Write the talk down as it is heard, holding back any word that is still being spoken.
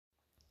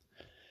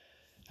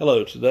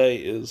Hello, today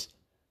is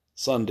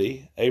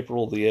Sunday,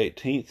 April the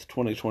 18th,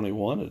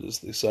 2021. It is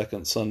the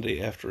second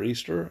Sunday after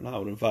Easter, and I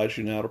would invite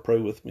you now to pray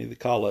with me the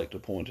collect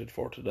appointed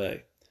for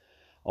today.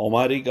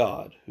 Almighty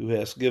God, who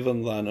hast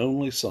given thine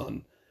only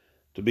Son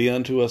to be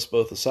unto us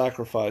both a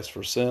sacrifice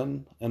for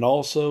sin and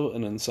also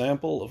an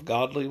ensample of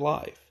godly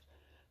life,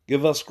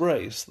 give us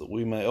grace that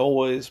we may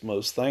always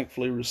most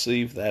thankfully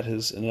receive that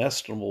his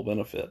inestimable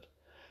benefit,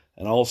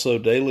 and also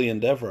daily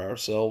endeavor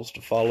ourselves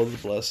to follow the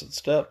blessed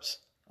steps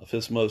of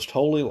his most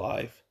holy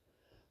life,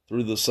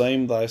 through the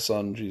same thy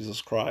Son,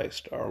 Jesus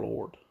Christ, our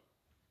Lord.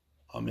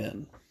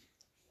 Amen.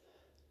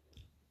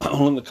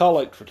 In the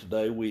collect for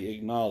today, we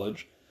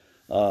acknowledge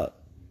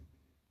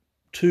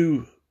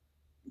two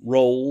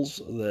roles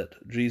that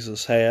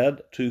Jesus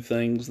had, two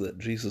things that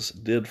Jesus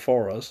did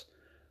for us.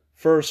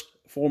 First,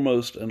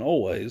 foremost, and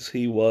always,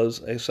 he was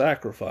a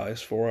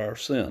sacrifice for our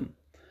sin.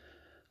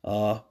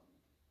 Now,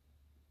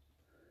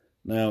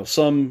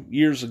 some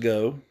years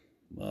ago,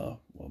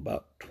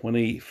 about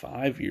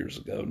 25 years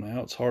ago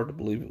now, it's hard to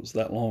believe it was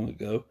that long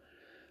ago,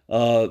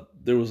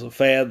 there was a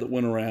fad that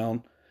went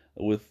around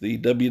with the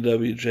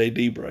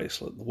WWJD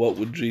bracelet, the What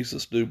Would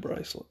Jesus Do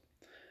bracelet.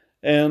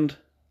 And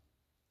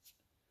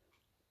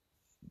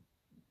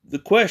the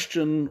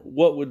question,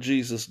 what would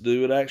Jesus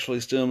do, it actually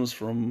stems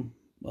from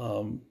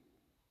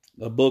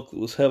a book that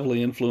was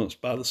heavily influenced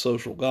by the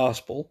social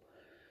gospel.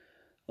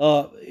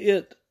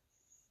 It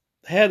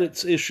had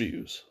its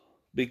issues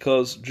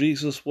because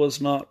Jesus was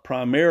not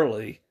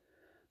primarily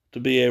to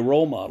be a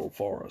role model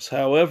for us.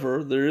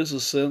 However, there is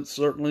a sense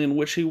certainly in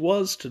which he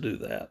was to do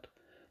that.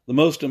 The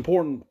most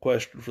important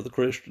question for the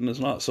Christian is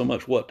not so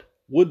much what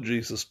would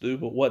Jesus do,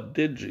 but what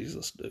did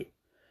Jesus do?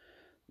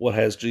 What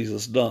has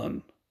Jesus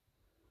done?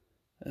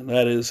 And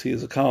that is, he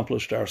has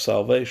accomplished our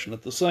salvation.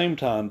 At the same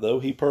time, though,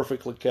 he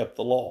perfectly kept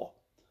the law.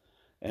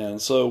 And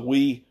so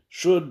we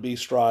should be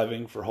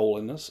striving for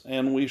holiness,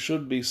 and we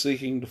should be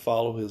seeking to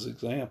follow his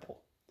example.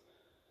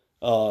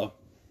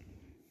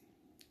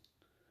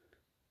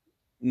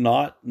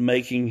 Not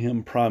making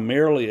him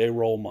primarily a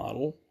role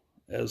model,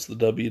 as the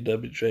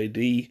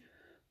WWJD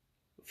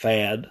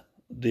fad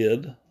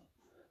did,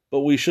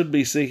 but we should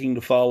be seeking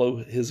to follow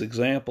his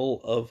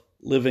example of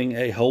living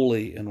a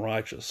holy and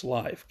righteous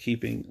life,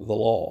 keeping the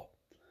law.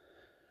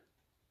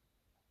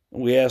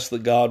 We ask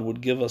that God would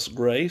give us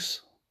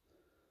grace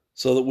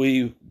so that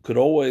we could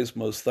always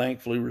most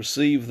thankfully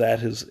receive that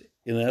his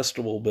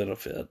inestimable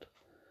benefit,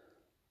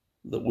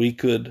 that we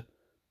could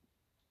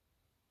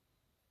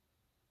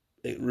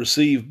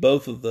receive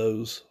both of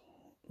those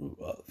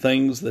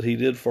things that he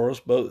did for us,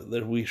 both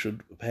that we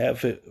should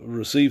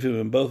receive him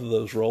in both of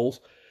those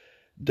roles,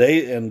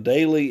 and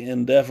daily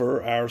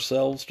endeavor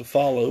ourselves to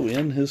follow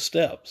in his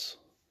steps,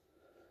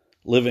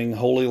 living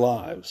holy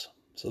lives,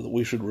 so that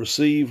we should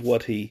receive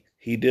what he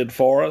did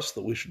for us,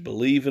 that we should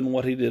believe in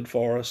what he did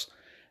for us,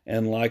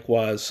 and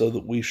likewise so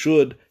that we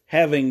should,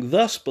 having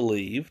thus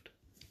believed,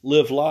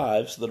 live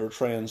lives that are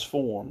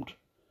transformed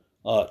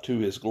to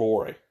his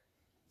glory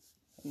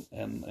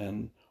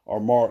and are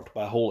marked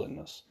by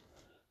holiness.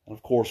 And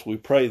of course, we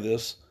pray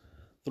this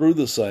through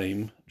the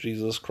same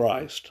Jesus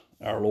Christ,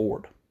 our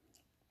Lord.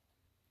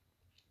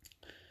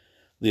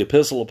 The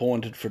epistle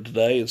appointed for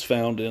today is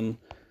found in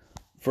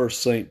 1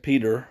 St.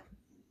 Peter,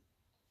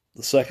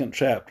 the 2nd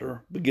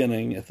chapter,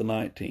 beginning at the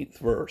 19th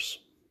verse.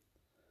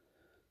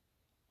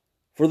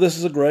 For this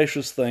is a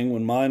gracious thing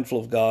when mindful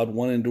of God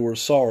one endures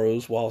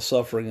sorrows while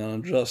suffering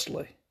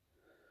unjustly.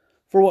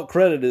 For what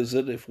credit is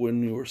it if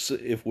when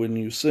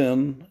you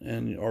sin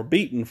and are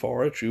beaten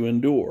for it, you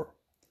endure?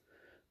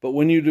 But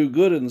when you do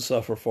good and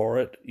suffer for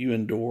it, you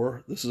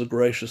endure. This is a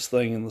gracious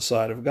thing in the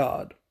sight of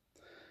God.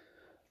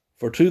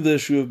 For to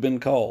this you have been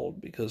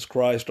called, because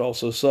Christ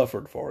also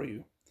suffered for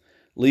you,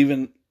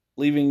 leaving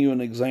you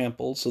an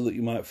example so that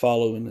you might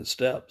follow in his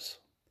steps.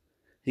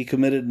 He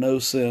committed no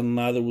sin,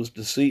 neither was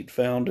deceit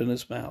found in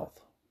his mouth.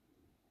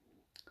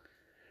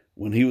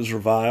 When he was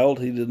reviled,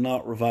 he did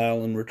not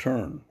revile in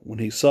return. When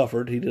he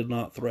suffered, he did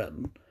not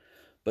threaten,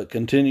 but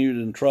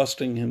continued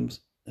entrusting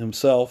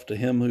himself to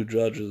him who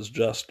judges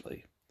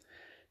justly.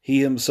 He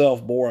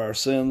himself bore our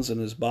sins in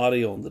his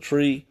body on the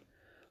tree,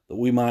 that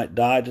we might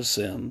die to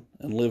sin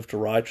and live to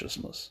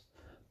righteousness.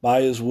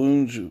 By his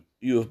wounds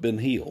you have been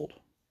healed.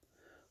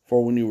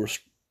 For when you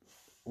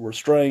were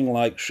straying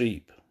like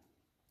sheep,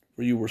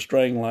 but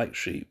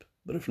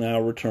have now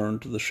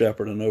returned to the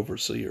shepherd and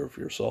overseer of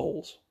your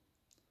souls.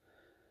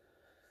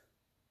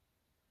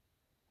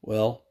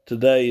 Well,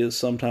 today is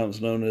sometimes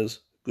known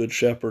as Good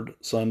Shepherd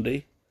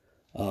Sunday,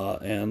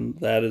 and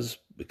that is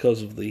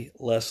because of the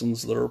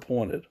lessons that are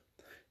appointed.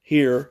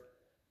 Here,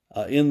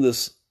 in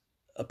this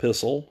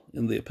epistle,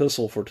 in the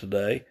epistle for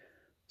today,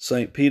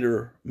 St.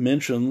 Peter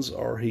mentions,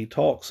 or he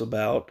talks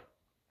about,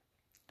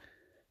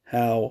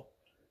 how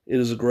it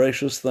is a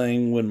gracious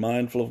thing when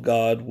mindful of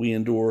God we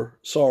endure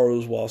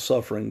sorrows while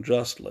suffering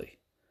justly.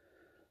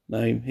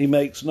 Now, he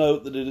makes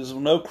note that it is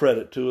of no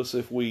credit to us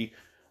if we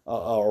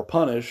are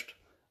punished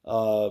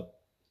and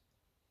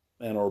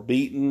are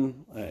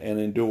beaten and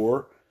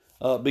endure,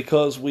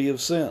 because we have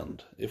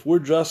sinned. If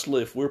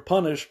we're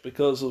punished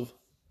because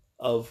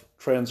of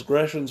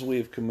transgressions we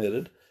have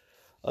committed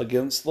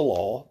against the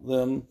law,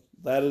 then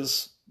that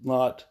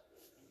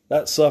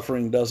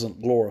suffering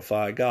doesn't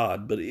glorify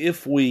God. But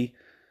if we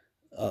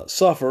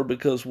suffer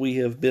because we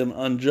have been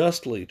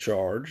unjustly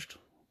charged,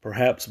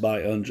 perhaps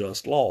by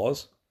unjust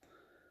laws,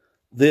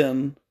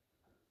 then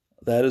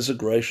that is a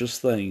gracious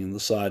thing in the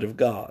sight of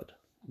God.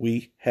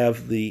 We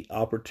have the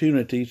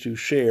opportunity to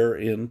share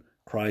in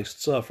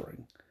Christ's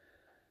suffering.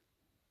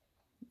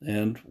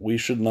 And we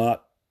should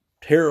not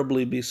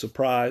terribly be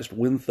surprised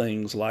when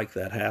things like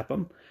that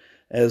happen,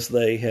 as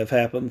they have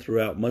happened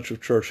throughout much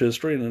of church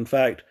history, and in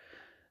fact,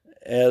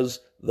 as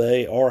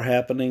they are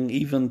happening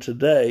even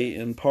today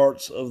in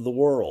parts of the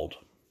world.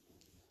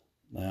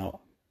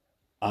 Now,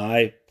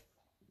 I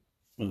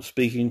am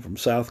speaking from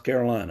South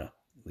Carolina,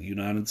 the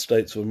United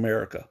States of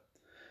America.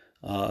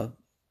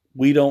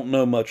 We don't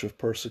know much of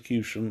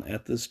persecution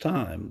at this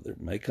time. There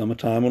may come a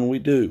time when we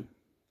do.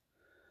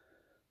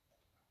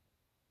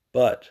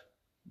 But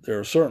there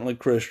are certainly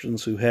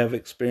Christians who have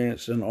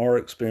experienced and are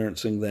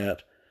experiencing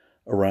that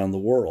around the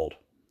world.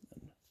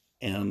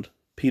 And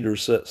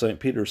St.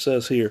 Peter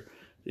says here,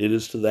 it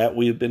is to that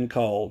we have been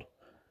called,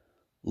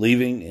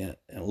 leaving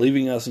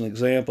us an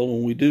example.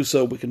 When we do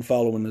so, we can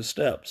follow in his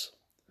steps.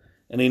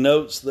 And he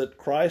notes that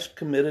Christ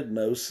committed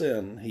no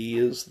sin. He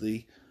is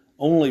the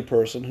only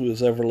person who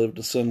has ever lived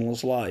a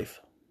sinless life.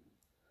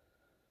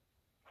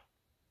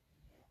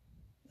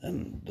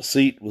 And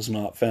deceit was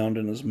not found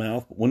in his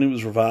mouth. But when he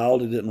was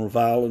reviled, he didn't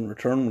revile in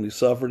return. When he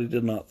suffered, he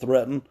did not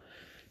threaten.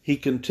 He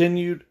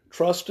continued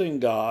trusting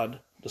God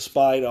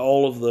despite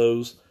all of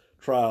those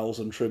trials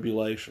and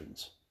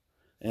tribulations.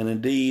 And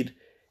indeed,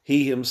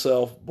 he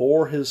himself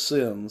bore his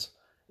sins,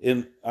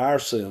 in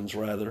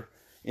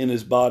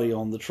his body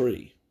on the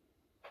tree.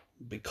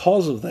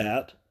 Because of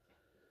that,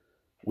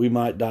 we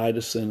might die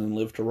to sin and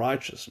live to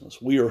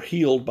righteousness. We are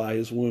healed by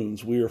his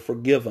wounds. We are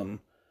forgiven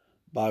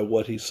by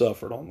what he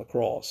suffered on the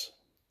cross.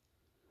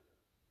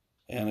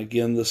 And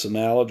again, this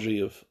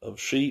analogy of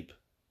sheep,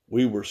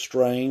 we were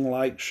straying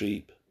like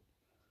sheep,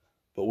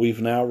 but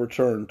we've now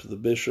returned to the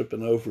bishop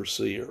and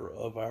overseer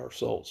of our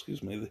souls.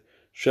 The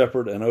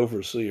shepherd and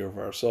overseer of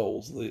our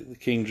souls. The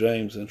King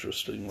James,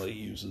 interestingly,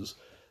 uses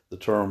the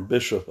term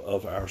bishop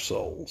of our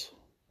souls.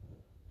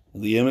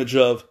 The image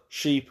of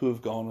sheep who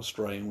have gone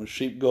astray. And when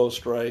sheep go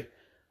astray,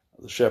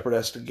 the shepherd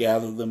has to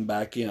gather them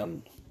back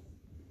in.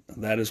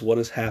 And that is what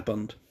has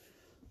happened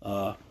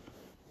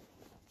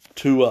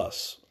to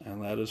us,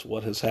 and that is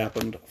what has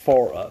happened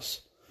for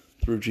us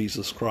through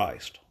Jesus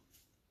Christ.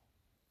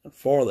 And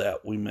for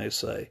that we may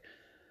say,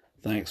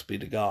 thanks be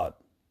to God.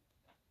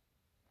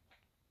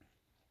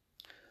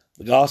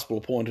 The gospel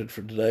appointed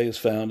for today is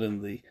found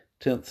in the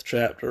 10th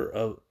chapter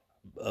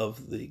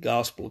of the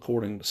Gospel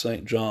according to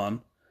St.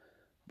 John,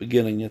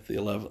 beginning at the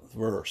 11th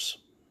verse.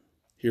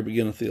 Here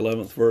beginneth the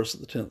 11th verse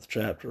of the 10th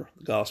chapter,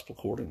 the Gospel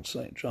according to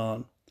St.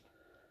 John.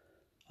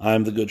 I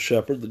am the good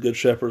shepherd. The good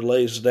shepherd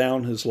lays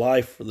down his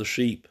life for the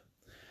sheep.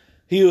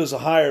 He who is a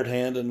hired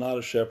hand and not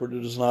a shepherd,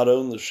 who does not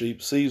own the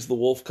sheep, sees the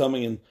wolf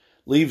coming and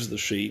leaves the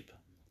sheep.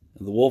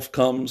 And the wolf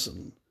comes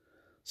and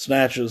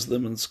snatches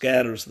them and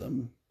scatters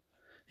them.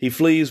 He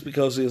flees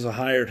because he is a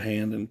hired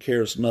hand and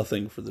cares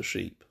nothing for the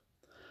sheep.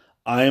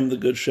 I am the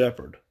good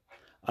shepherd.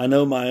 I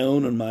know my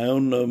own, and my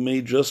own know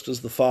me, just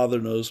as the Father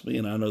knows me,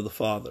 and I know the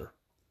Father.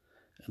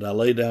 And I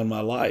lay down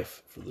my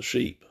life for the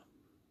sheep.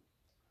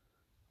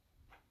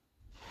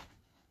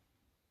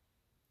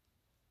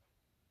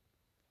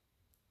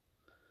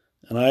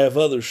 And I have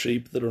other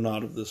sheep that are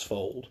not of this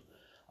fold.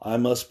 I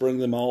must bring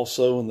them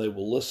also, and they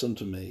will listen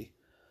to me.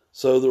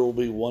 So there will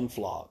be one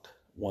flock,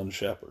 one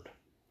shepherd.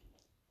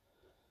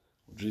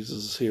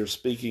 Jesus is here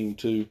speaking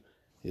to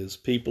his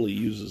people. He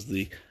uses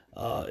the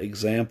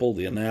example,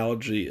 the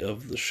analogy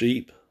of the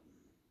sheep.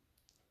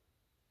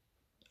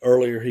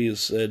 Earlier he has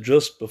said,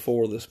 just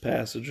before this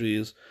passage, he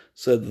has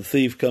said the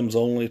thief comes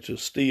only to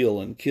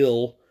steal and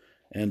kill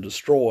and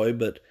destroy.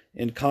 But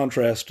in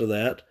contrast to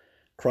that,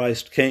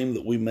 Christ came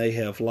that we may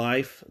have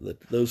life,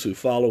 that those who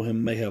follow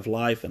him may have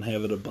life and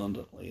have it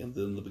abundantly. And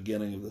then the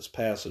beginning of this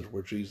passage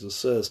where Jesus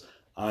says,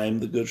 I am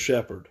the good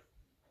shepherd.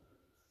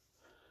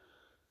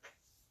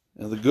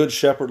 And the good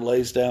shepherd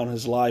lays down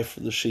his life for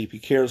the sheep. He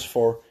cares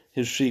for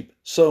his sheep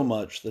so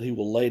much that he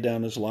will lay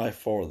down his life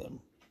for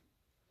them.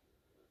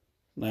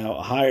 Now,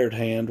 a hired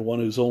hand, one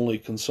who's only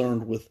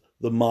concerned with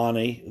the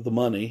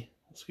monetary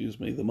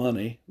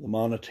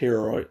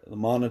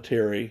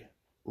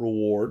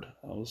reward,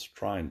 I was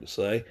trying to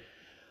say.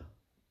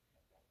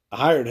 A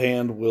hired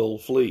hand will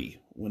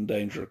flee when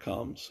danger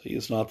comes. He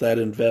is not that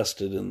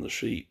invested in the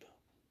sheep.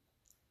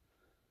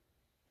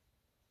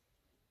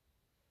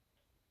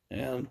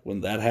 And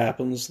when that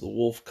happens, the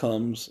wolf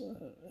comes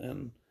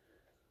and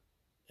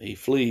he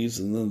flees,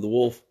 and then the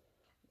wolf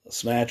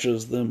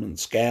snatches them and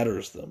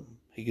scatters them.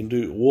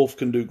 Wolf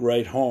can do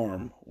great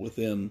harm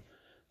within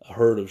a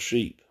herd of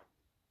sheep.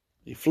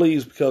 He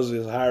flees because he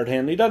is a hired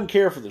hand. He doesn't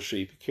care for the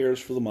sheep. He cares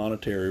for the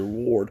monetary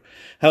reward.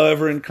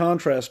 However, in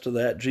contrast to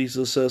that,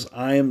 Jesus says,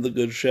 I am the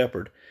good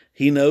shepherd,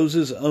 He knows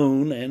his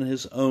own, and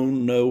his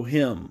own know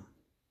him.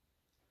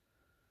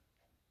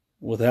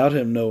 Without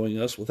him knowing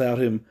us, without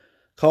him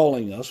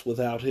calling us,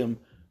 without him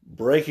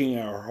breaking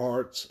our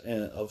hearts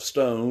of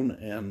stone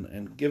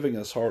and giving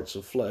us hearts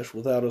of flesh,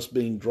 without us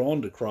being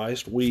drawn to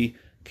Christ, we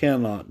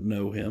cannot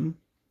know him.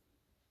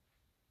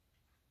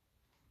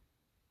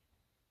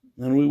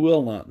 And we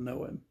will not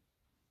know him.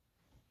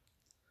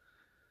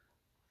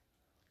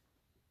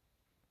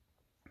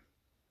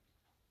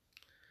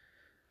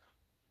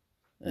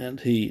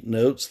 And he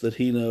notes that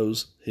he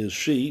knows his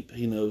sheep.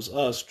 He knows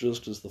us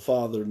just as the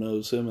Father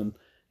knows him, and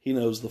he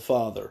knows the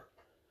Father.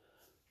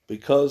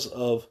 Because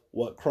of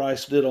what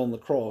Christ did on the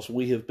cross,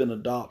 we have been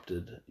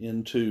adopted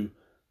into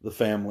the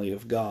family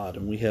of God,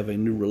 and we have a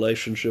new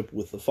relationship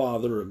with the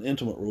Father, an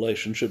intimate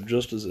relationship,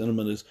 just as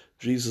intimate as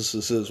Jesus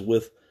is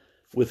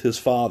with his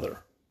Father,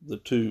 the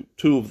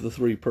two of the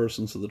three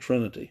persons of the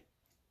Trinity.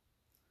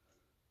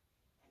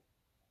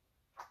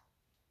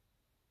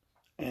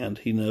 And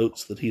he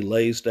notes that he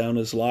lays down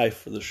his life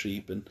for the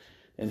sheep.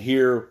 And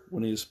here,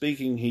 when he is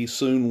speaking, he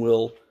soon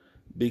will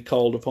be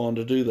called upon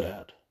to do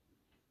that.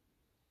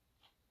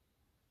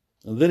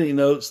 And then he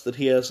notes that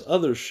he has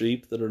other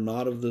sheep that are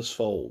not of this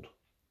fold,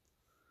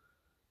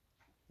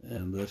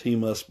 and that he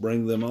must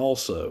bring them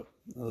also,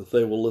 that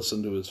they will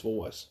listen to his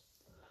voice.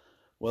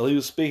 Well, he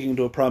was speaking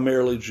to a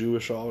primarily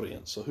Jewish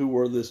audience. So who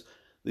were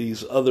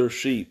these other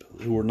sheep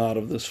who were not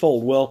of this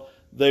fold? Well,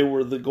 they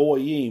were the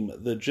Goyim,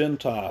 the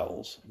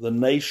Gentiles, the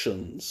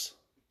nations.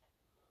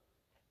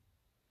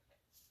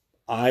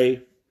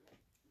 At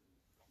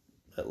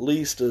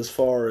least as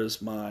far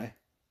as my,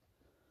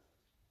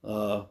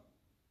 at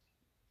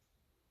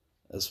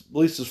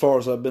least as far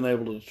as I've been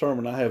able to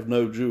determine, I have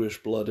no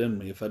Jewish blood in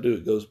me. If I do,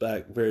 it goes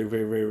back very,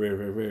 very, very, very,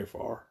 very, very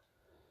far.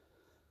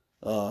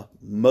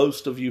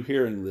 Most of you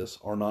hearing this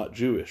are not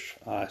Jewish,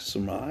 I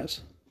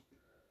surmise.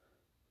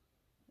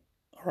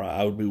 Or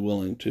I would be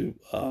willing to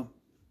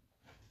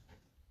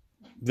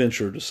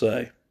venture to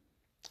say.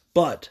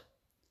 But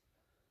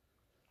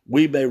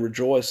we may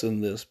rejoice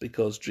in this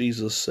because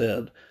Jesus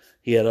said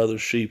he had other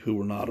sheep who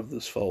were not of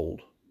this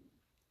fold.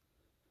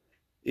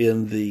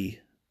 In the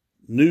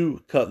new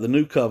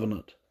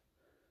covenant,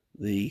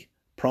 the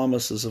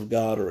promises of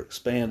God are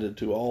expanded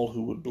to all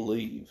who would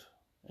believe,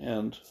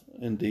 and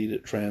indeed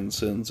it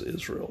transcends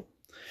Israel.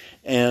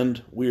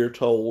 And we are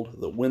told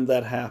that when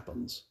that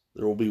happens,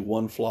 there will be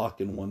one flock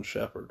and one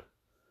shepherd.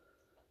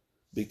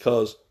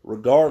 Because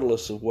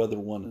regardless of whether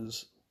one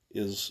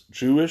is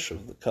Jewish,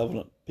 of the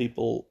covenant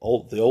people,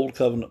 the old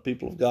covenant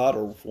people of God,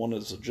 or if one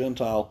is a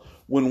Gentile,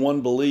 when one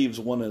believes,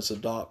 one is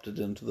adopted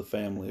into the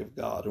family of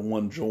God, and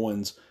one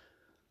joins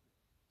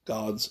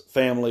God's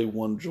family,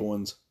 one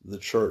joins the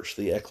church,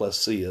 the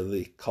ecclesia,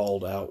 the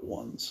called out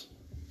ones.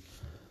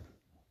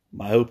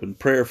 My hope and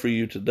prayer for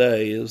you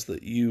today is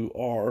that you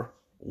are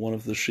one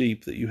of the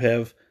sheep, that you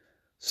have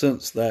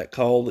sensed that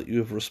call, that you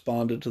have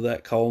responded to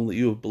that call, and that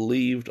you have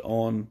believed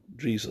on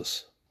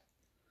Jesus.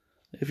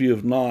 If you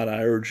have not,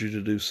 I urge you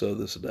to do so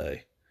this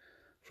day,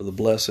 for the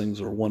blessings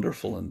are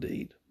wonderful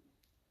indeed.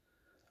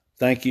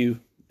 Thank you,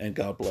 and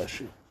God bless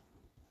you.